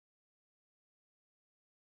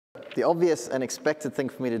the obvious and expected thing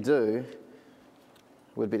for me to do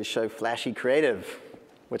would be to show flashy creative,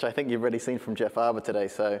 which I think you've already seen from Jeff Arbour today,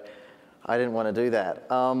 so I didn't want to do that.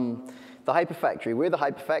 The Hyperfactory. We're the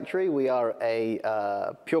Hyperfactory. We are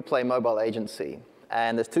a pure-play mobile agency,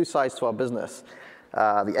 and there's two sides to our business.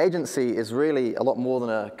 The agency is really a lot more than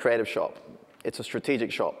a creative shop. It's a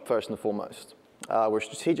strategic shop, first and foremost. We're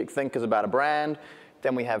strategic thinkers about a brand.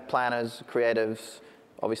 Then we have planners, creatives,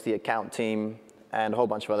 obviously account team, and a whole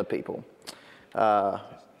bunch of other people. I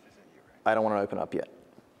don't want to open up yet.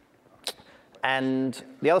 And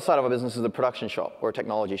the other side of our business is the production shop or a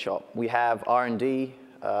technology shop. We have R&D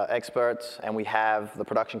experts, and we have the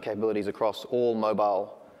production capabilities across all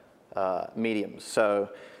mobile mediums. So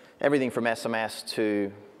everything from SMS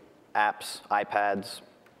to apps, iPads,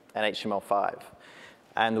 and HTML5.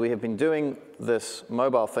 And we have been doing this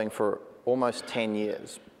mobile thing for almost 10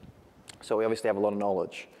 years. So we obviously have a lot of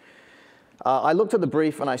knowledge. I looked at the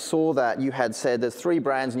brief, and I saw that you had said there's 3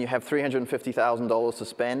 brands, and you have $350,000 to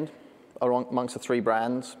spend amongst the 3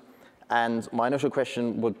 brands. And my initial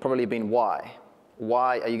question would probably have been why?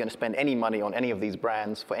 Why are you going to spend any money on any of these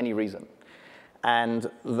brands for any reason?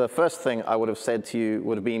 And the first thing I would have said to you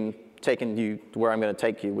would have been taking you to where I'm going to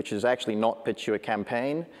take you, which is actually not pitch you a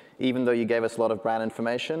campaign. Even though you gave us a lot of brand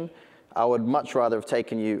information, I would much rather have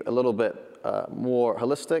taken you a little bit more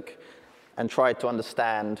holistic and tried to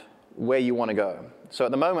understand where you want to go. So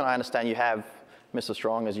at the moment, I understand you have, Mr.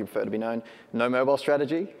 Strong, as you prefer to be known, no mobile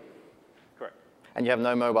strategy. Correct. And you have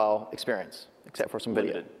no mobile experience, except for some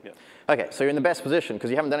video. Limited, yeah. OK, so you're in the best position, because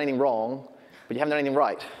you haven't done anything wrong, but you haven't done anything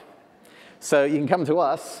right. So you can come to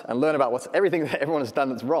us and learn about everything that everyone has done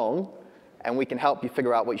that's wrong, and we can help you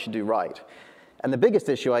figure out what you should do right. And the biggest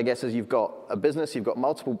issue, I guess, is you've got a business, you've got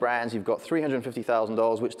multiple brands, you've got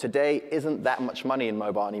 $350,000, which today isn't that much money in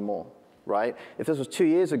mobile anymore, right? If this was 2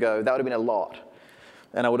 years ago, that would have been a lot,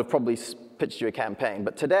 and I would have probably pitched you a campaign.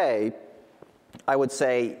 But today, I would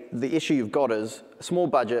say the issue you've got is a small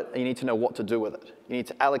budget, and you need to know what to do with it. You need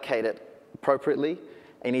to allocate it appropriately,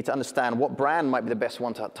 and you need to understand what brand might be the best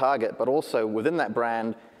one to target, but also within that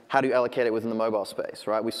brand, how do you allocate it within the mobile space,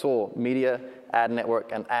 right? We saw media, ad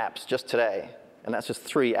network, and apps just today. And that's just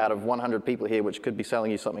 3 out of 100 people here, which could be selling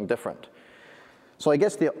you something different. So I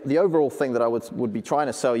guess the overall thing that I would be trying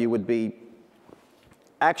to sell you would be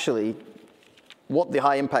actually what the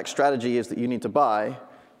high impact strategy is that you need to buy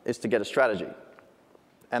is to get a strategy.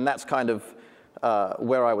 And that's kind of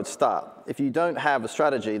where I would start. If you don't have a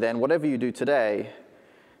strategy, then whatever you do today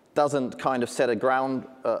doesn't kind of set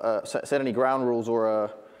any ground rules or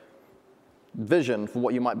a vision for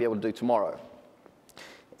what you might be able to do tomorrow.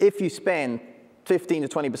 If you spend 15 to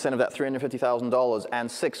 20% of that $350,000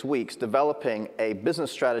 and 6 weeks developing a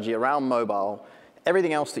business strategy around mobile,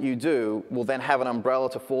 everything else that you do will then have an umbrella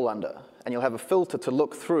to fall under. And you'll have a filter to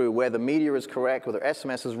look through where the media is correct, whether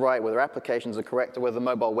SMS is right, whether applications are correct, or whether the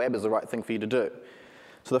mobile web is the right thing for you to do.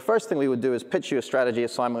 So the first thing we would do is pitch you a strategy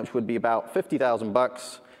assignment, which would be about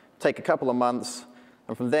 $50,000, take a couple of months,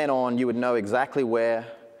 and from then on, you would know exactly where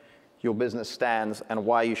your business stands and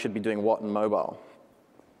why you should be doing what in mobile.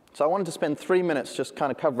 So I wanted to spend 3 minutes just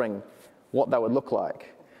kind of covering what that would look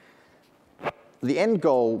like. The end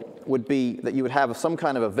goal would be that you would have some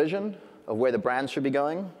kind of a vision of where the brand should be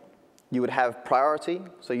going. You would have priority,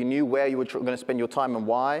 so you knew where you were going to spend your time and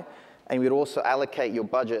why. And you would also allocate your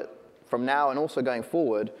budget from now and also going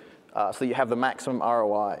forward so that you have the maximum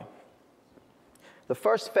ROI. The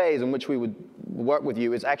first phase in which we would work with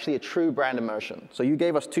you is actually a true brand immersion. So you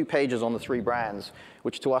gave us 2 pages on the 3 brands,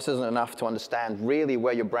 which to us isn't enough to understand really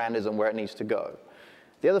where your brand is and where it needs to go.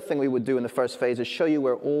 The other thing we would do in the first phase is show you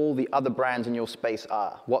where all the other brands in your space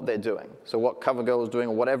are, what they're doing. So what CoverGirl is doing,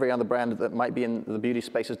 or what every other brand that might be in the beauty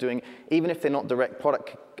space is doing, even if they're not direct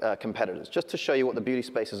product competitors, just to show you what the beauty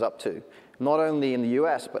space is up to, not only in the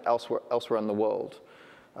US, but elsewhere in the world.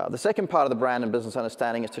 The second part of the brand and business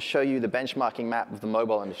understanding is to show you the benchmarking map of the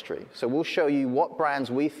mobile industry. So we'll show you what brands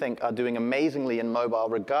we think are doing amazingly in mobile,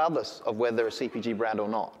 regardless of whether they're a CPG brand or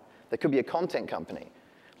not. There could be a content company,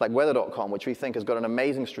 like weather.com, which we think has got an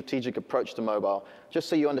amazing strategic approach to mobile, just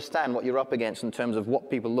so you understand what you're up against in terms of what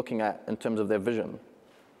people are looking at in terms of their vision.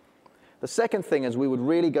 The second thing is we would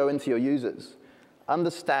really go into your users,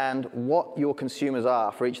 understand what your consumers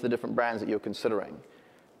are for each of the different brands that you're considering.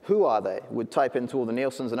 Who are they? We'd type into all the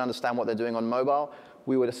Nielsen's and understand what they're doing on mobile.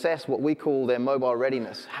 We would assess what we call their mobile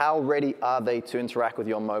readiness. How ready are they to interact with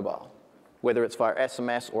your mobile, whether it's via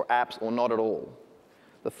SMS or apps or not at all?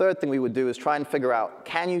 The third thing we would do is try and figure out,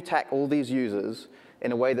 can you tack all these users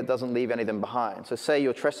in a way that doesn't leave any of them behind. So say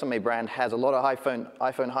your Tresemme brand has a lot of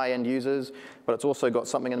iPhone high-end users, but it's also got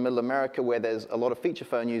something in the middle of America where there's a lot of feature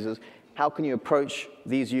phone users. How can you approach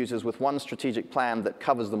these users with one strategic plan that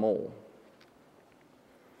covers them all?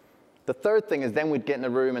 The third thing is then we'd get in a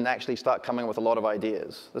room and actually start coming up with a lot of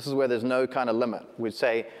ideas. This is where there's no kind of limit. We'd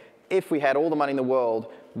say, if we had all the money in the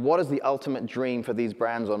world, what is the ultimate dream for these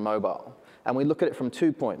brands on mobile? And we look at it from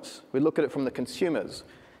 2 points. We look at it from the consumers.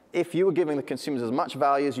 If you were giving the consumers as much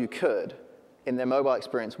value as you could in their mobile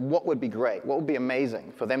experience, what would be great? What would be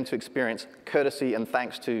amazing for them to experience courtesy and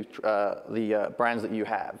thanks to the brands that you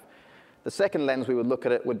have? The second lens we would look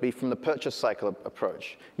at it would be from the purchase cycle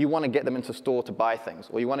approach. You want to get them into store to buy things,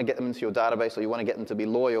 or you want to get them into your database, or you want to get them to be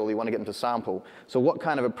loyal, or you want to get them to sample. So what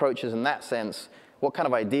kind of approaches in that sense, what kind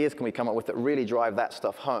of ideas can we come up with that really drive that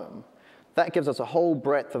stuff home? That gives us a whole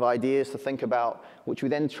breadth of ideas to think about, which we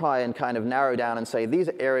then try and kind of narrow down and say, these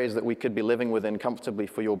are areas that we could be living within comfortably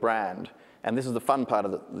for your brand. And this is the fun part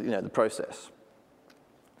of the process.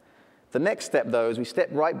 The next step, though, is we step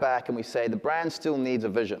right back and we say, the brand still needs a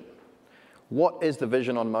vision. What is the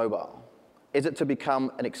vision on mobile? Is it to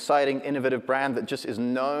become an exciting, innovative brand that just is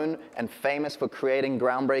known and famous for creating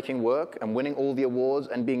groundbreaking work and winning all the awards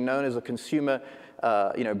and being known as a consumer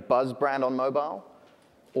buzz brand on mobile?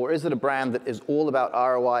 Or is it a brand that is all about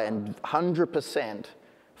ROI and 100%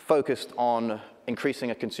 focused on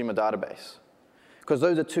increasing a consumer database? Because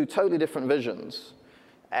those are two totally different visions.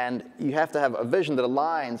 And you have to have a vision that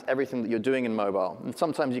aligns everything that you're doing in mobile. And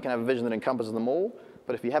sometimes you can have a vision that encompasses them all,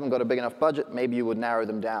 but if you haven't got a big enough budget, maybe you would narrow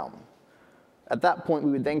them down. At that point,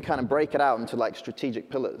 we would then kind of break it out into like strategic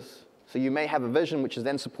pillars. So you may have a vision which is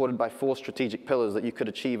then supported by 4 strategic pillars that you could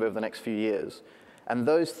achieve over the next few years. And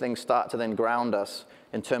those things start to then ground us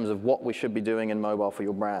in terms of what we should be doing in mobile for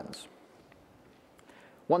your brands.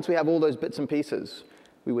 Once we have all those bits and pieces,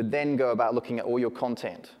 we would then go about looking at all your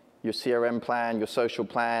content, your CRM plan, your social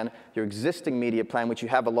plan, your existing media plan, which you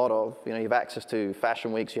have a lot of. You have access to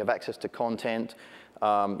fashion weeks, you have access to content.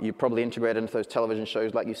 You're probably integrated into those television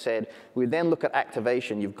shows, like you said. We then look at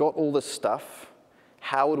activation. You've got all this stuff.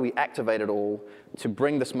 How would we activate it all to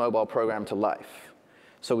bring this mobile program to life?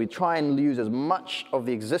 So we try and use as much of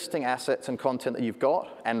the existing assets and content that you've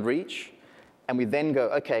got and reach, and we then go,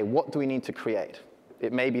 okay, what do we need to create?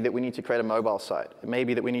 It may be that we need to create a mobile site. It may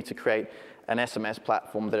be that we need to create an SMS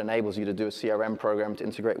platform that enables you to do a CRM program to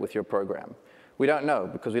integrate with your program. We don't know,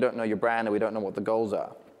 because we don't know your brand and we don't know what the goals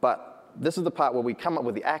are. But this is the part where we come up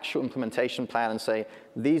with the actual implementation plan and say,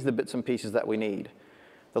 these are the bits and pieces that we need.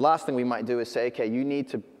 The last thing we might do is say, okay, you need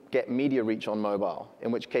to get media reach on mobile,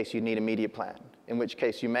 in which case you need a media plan, in which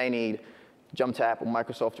case you may need Jump to Apple,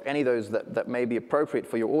 Microsoft, or any of those that may be appropriate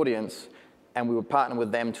for your audience, and we would partner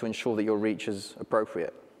with them to ensure that your reach is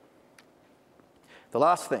appropriate. The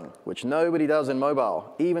last thing, which nobody does in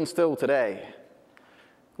mobile, even still today,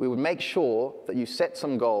 we would make sure that you set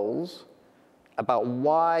some goals about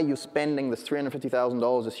why you're spending this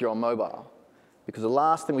 $350,000 this year on mobile. Because the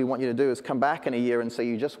last thing we want you to do is come back in a year and say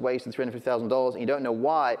you just wasted $350,000 and you don't know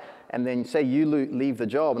why, and then say you leave the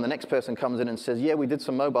job and the next person comes in and says, yeah, we did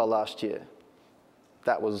some mobile last year.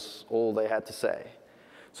 That was all they had to say.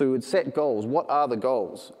 So we would set goals. What are the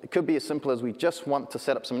goals? It could be as simple as we just want to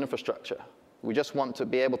set up some infrastructure. We just want to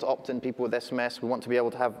be able to opt in people with SMS. We want to be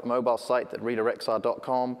able to have a mobile site that redirects our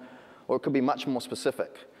 .com. Or it could be much more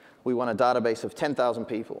specific. We want a database of 10,000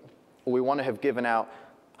 people. Or we want to have given out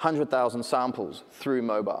 100,000 samples through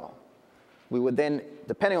mobile. We would then,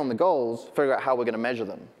 depending on the goals, figure out how we're going to measure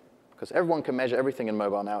them. Because everyone can measure everything in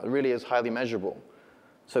mobile now. It really is highly measurable.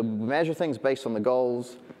 So we measure things based on the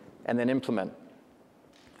goals and then implement.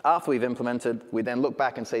 After we've implemented, we then look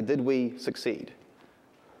back and say, did we succeed?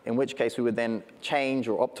 In which case, we would then change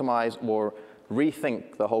or optimize or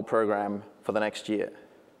rethink the whole program for the next year.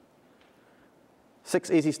 6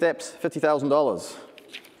 easy steps, $50,000.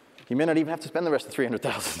 You may not even have to spend the rest of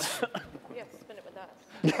 $300,000. Yes, spend it with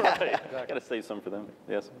us. Right. Got to save some for them.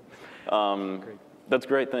 Yes. That's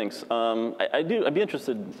great. Thanks. I'd be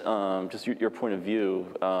interested, just your point of view.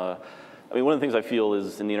 I mean, one of the things I feel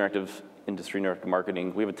is in the interactive industry, interactive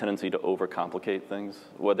marketing, we have a tendency to overcomplicate things,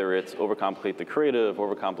 whether it's overcomplicate the creative,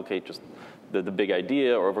 overcomplicate just the big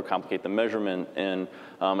idea, or overcomplicate the measurement. And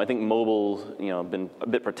I think mobile's been a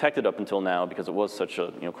bit protected up until now because it was such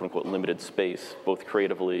a quote unquote limited space, both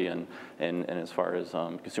creatively and as far as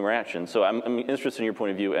consumer action. So I'm interested in your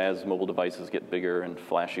point of view as mobile devices get bigger and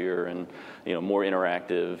flashier and more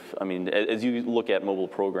interactive. I mean, as you look at mobile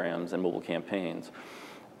programs and mobile campaigns,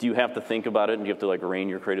 do you have to think about it, and do you have to like rein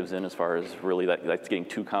your creatives in as far as really that's getting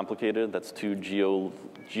too complicated? That's too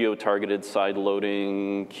geo-targeted,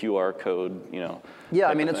 side-loading, QR code, you know? Yeah,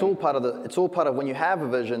 I mean, it's all part of when you have a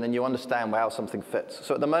vision, then you understand how something fits.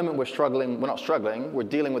 So at the moment we're not struggling, we're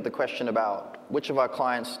dealing with the question about which of our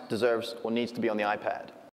clients deserves or needs to be on the iPad.